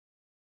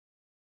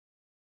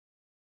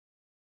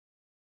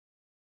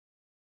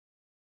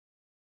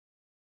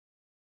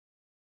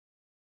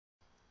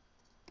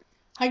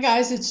Hi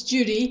guys, it's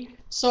Judy.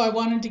 So I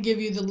wanted to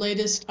give you the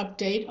latest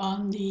update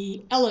on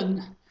the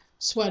Ellen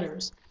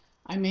sweaters.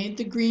 I made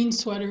the green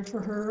sweater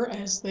for her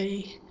as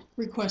they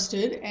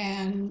requested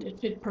and it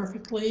fit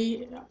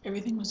perfectly.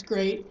 Everything was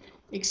great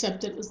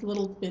except it was a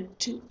little bit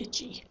too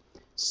itchy.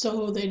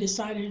 So they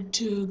decided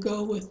to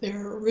go with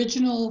their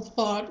original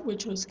thought,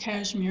 which was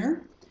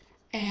cashmere,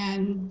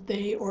 and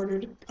they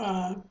ordered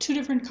two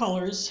different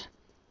colors,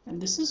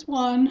 and this is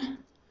one.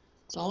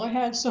 It's all I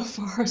have so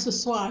far as a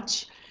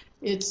swatch.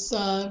 It's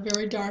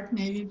very dark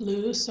navy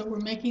blue, so we're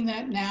making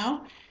that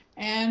now,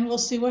 and we'll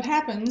see what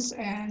happens.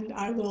 And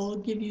I will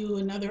give you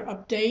another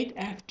update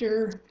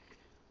after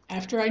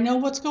I know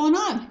what's going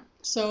on.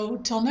 So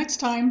till next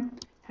time,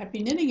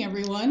 happy knitting,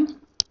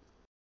 everyone.